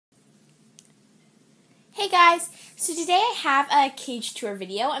Hey guys, so today I have a cage tour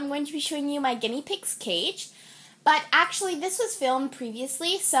video. I'm going to be showing you my guinea pig's cage, but actually this was filmed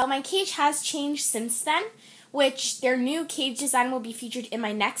previously, so my cage has changed since then, which their new cage design will be featured in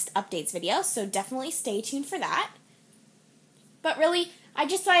my next updates video, so definitely stay tuned for that. But really, I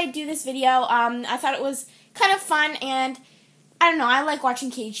just thought I'd do this video. I thought it was kind of fun, and I don't know, I like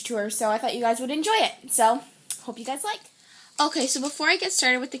watching cage tours, so I thought you guys would enjoy it, so hope you guys like. Okay, so before I get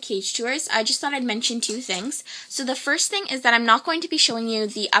started with the cage tours, I just thought I'd mention two things. So the first thing is that I'm not going to be showing you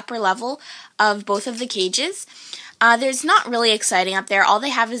the upper level of both of the cages. There's not really exciting up there. All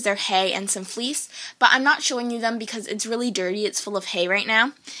they have is their hay and some fleece, but I'm not showing you them because it's really dirty. It's full of hay right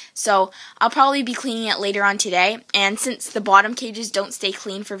now. So I'll probably be cleaning it later on today, and since the bottom cages don't stay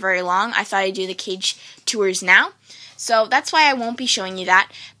clean for very long, I thought I'd do the cage tours now. So that's why I won't be showing you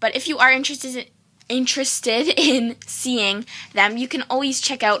that, but if you are interested in seeing them, you can always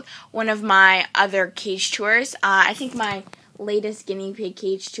check out one of my other cage tours. I think my latest guinea pig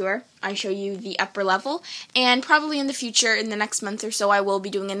cage tour, I show you the upper level, and probably in the future, in the next month or so, I will be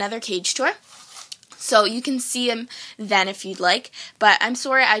doing another cage tour. So you can see them then if you'd like, but I'm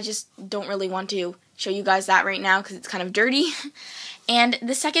sorry, I just don't really want to show you guys that right now because it's kind of dirty. And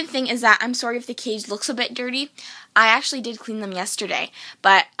the second thing is that I'm sorry if the cage looks a bit dirty. I actually did clean them yesterday,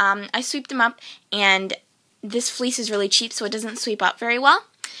 but I sweeped them up, and this fleece is really cheap, so it doesn't sweep up very well.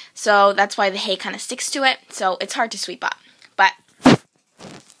 So that's why the hay kind of sticks to it, so it's hard to sweep up. But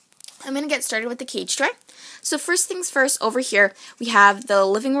I'm going to get started with the cage tour. So first things first, over here we have the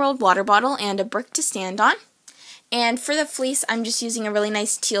Living World water bottle and a brick to stand on. And for the fleece, I'm just using a really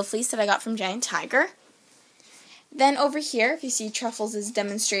nice teal fleece that I got from Giant Tiger. Then over here, if you see Truffles is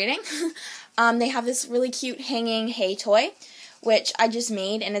demonstrating, they have this really cute hanging hay toy, which I just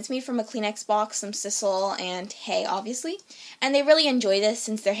made, and it's made from a Kleenex box, some sisal, and hay, obviously. And they really enjoy this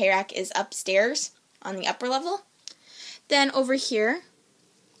since their hay rack is upstairs on the upper level. Then over here,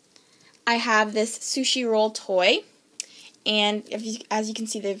 I have this sushi roll toy, and as you can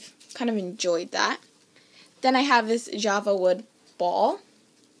see, they've kind of enjoyed that. Then I have this Java wood ball.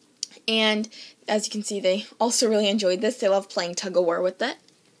 And as you can see, they also really enjoyed this. They love playing tug-of-war with it.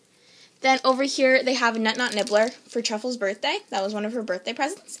 Then over here, they have a Nut Nut Nibbler for Truffle's birthday. That was one of her birthday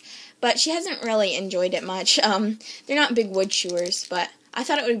presents. But she hasn't really enjoyed it much. They're not big wood chewers, but I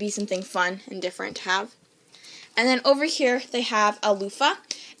thought it would be something fun and different to have. And then over here, they have a loofah,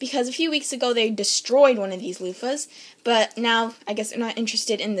 because a few weeks ago they destroyed one of these loofahs, but now I guess they're not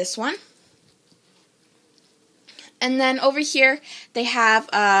interested in this one. And then over here, they have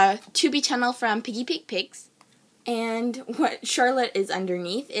a tubey tunnel from Piggy Pig Pigs. And what Charlotte is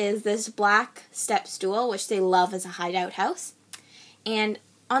underneath is this black step stool, which they love as a hideout house. And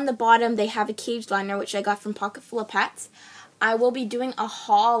on the bottom, they have a cage liner, which I got from Pocket Full of Pets. I will be doing a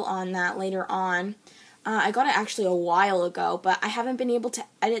haul on that later on. I got it actually a while ago, but I haven't been able to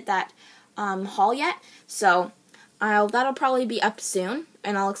edit that haul yet. So that'll probably be up soon,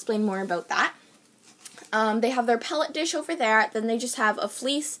 and I'll explain more about that. They have their pellet dish over there. Then they just have a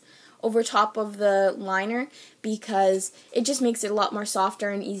fleece over top of the liner because it just makes it a lot more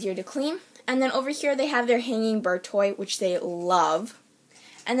softer and easier to clean. And then over here they have their hanging bird toy, which they love.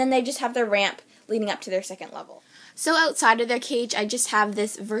 And then they just have their ramp leading up to their second level. So outside of their cage, I just have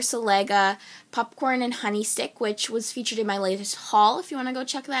this Versalega popcorn and honey stick, which was featured in my latest haul, if you want to go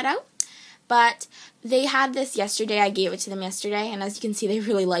check that out. But they had this yesterday. I gave it to them yesterday, and as you can see, they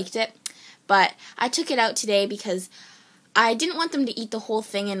really liked it. But I took it out today because I didn't want them to eat the whole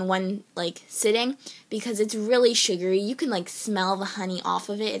thing in one, sitting, because it's really sugary. You can, smell the honey off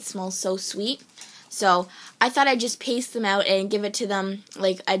of it. It smells so sweet. So I thought I'd just pace them out and give it to them,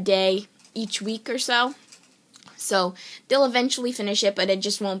 a day each week or so. So they'll eventually finish it, but it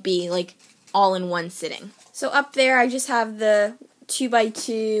just won't be, all in one sitting. So up there, I just have the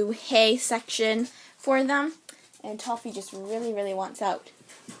 2x2 hay section for them. And Toffee just really, really wants out.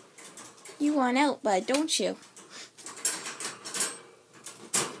 You want out, bud, don't you?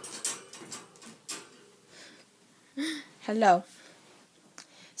 Hello.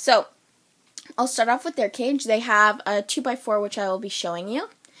 So, I'll start off with their cage. They have a 2x4, which I will be showing you.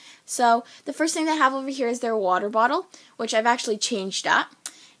 So, the first thing they have over here is their water bottle, which I've actually changed up.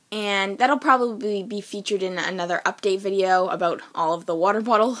 And that'll probably be featured in another update video about all of the water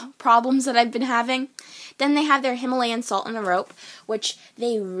bottle problems that I've been having. Then they have their Himalayan salt and a rope, which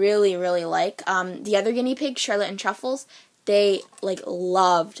they really, really like. The other guinea pigs, Charlotte and Truffles, they,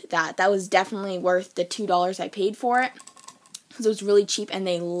 loved that. That was definitely worth the $2 I paid for it, because it was really cheap, and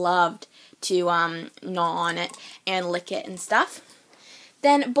they loved to gnaw on it and lick it and stuff.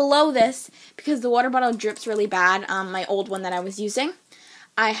 Then below this, because the water bottle drips really bad, my old one that I was using,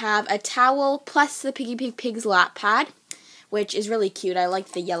 I have a towel plus the Piggy Pig Pig's lap pad, which is really cute. I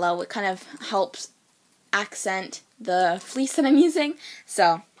like the yellow. It kind of helps accent the fleece that I'm using.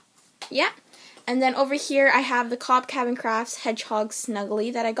 So, yeah. And then over here I have the Cobb Cabin Crafts Hedgehog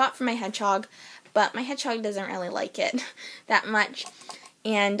Snuggly that I got from my hedgehog, but my hedgehog doesn't really like it that much.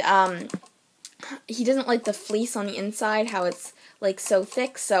 And he doesn't like the fleece on the inside, how it's like so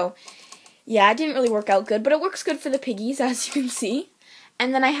thick. So, yeah, it didn't really work out good, but it works good for the piggies, as you can see.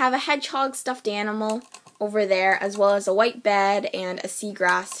 And then I have a hedgehog stuffed animal over there, as well as a white bed and a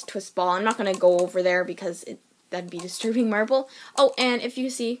seagrass twist ball. I'm not going to go over there because that'd be disturbing Marble. Oh, and if you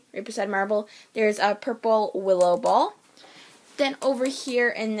see right beside Marble, there's a purple willow ball. Then over here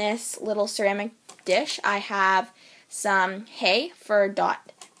in this little ceramic dish, I have some hay for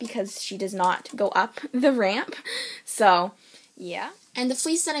Dot because she does not go up the ramp. So, yeah. And the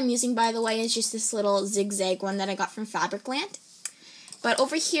fleece that I'm using, by the way, is just this little zigzag one that I got from Fabricland. But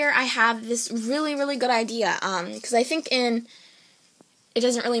over here I have this really, really good idea, because I think it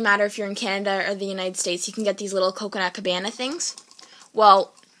doesn't really matter if you're in Canada or the United States, you can get these little coconut cabana things.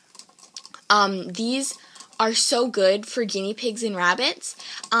 Well, these are so good for guinea pigs and rabbits,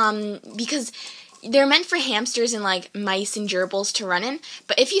 because they're meant for hamsters and like mice and gerbils to run in,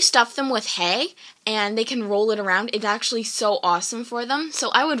 but if you stuff them with hay and they can roll it around, it's actually so awesome for them.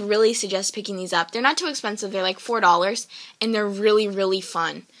 So I would really suggest picking these up. They're not too expensive. They're like $4 and they're really, really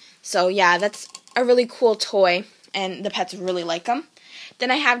fun. So yeah, that's a really cool toy and the pets really like them.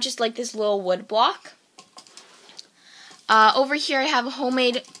 Then I have just like this little wood block. Over here I have a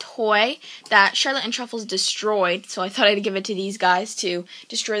homemade toy that Charlotte and Truffles destroyed, so I thought I'd give it to these guys to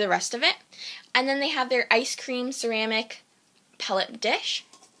destroy the rest of it. And then they have their ice cream ceramic pellet dish.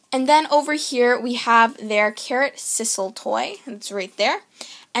 And then over here we have their carrot sisal toy. It's right there.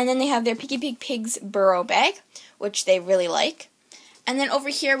 And then they have their Piggy Pig Pig's burrow bag, which they really like. And then over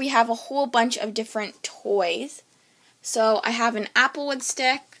here we have a whole bunch of different toys. So I have an applewood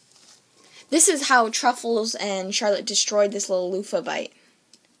stick. This is how Truffles and Charlotte destroyed this little loofah bite.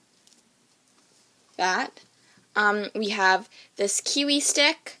 That. We have this kiwi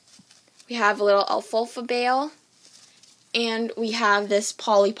stick. We have a little alfalfa bale, and we have this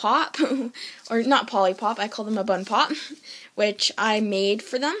Polly Pop, or not Polly Pop, I call them a bun pop, which I made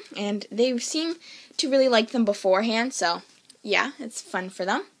for them, and they seem to really like them beforehand, so yeah, it's fun for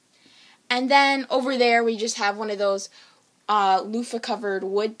them. And then over there we just have one of those loofah-covered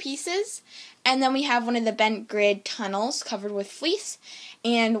wood pieces, and then we have one of the bent grid tunnels covered with fleece,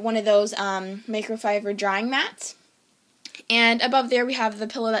 and one of those microfiber drying mats. And above there we have the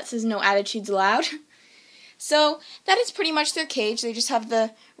pillow that says no attitudes allowed. So that is pretty much their cage. They just have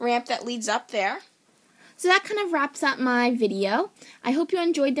the ramp that leads up there. So that kind of wraps up my video. I hope you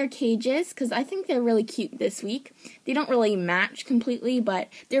enjoyed their cages because I think they're really cute this week. They don't really match completely, but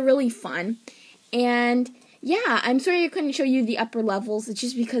they're really fun. And yeah, I'm sorry I couldn't show you the upper levels. It's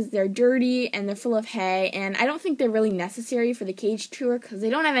just because they're dirty and they're full of hay, and I don't think they're really necessary for the cage tour because they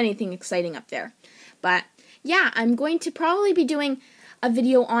don't have anything exciting up there. But yeah, I'm going to probably be doing a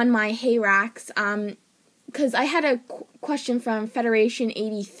video on my hay racks, because I had a question from Federation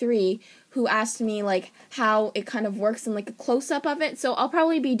 83 who asked me like how it kind of works and like a close-up of it, so I'll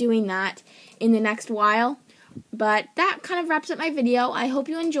probably be doing that in the next while. But that kind of wraps up my video. I hope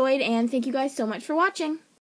you enjoyed, and thank you guys so much for watching.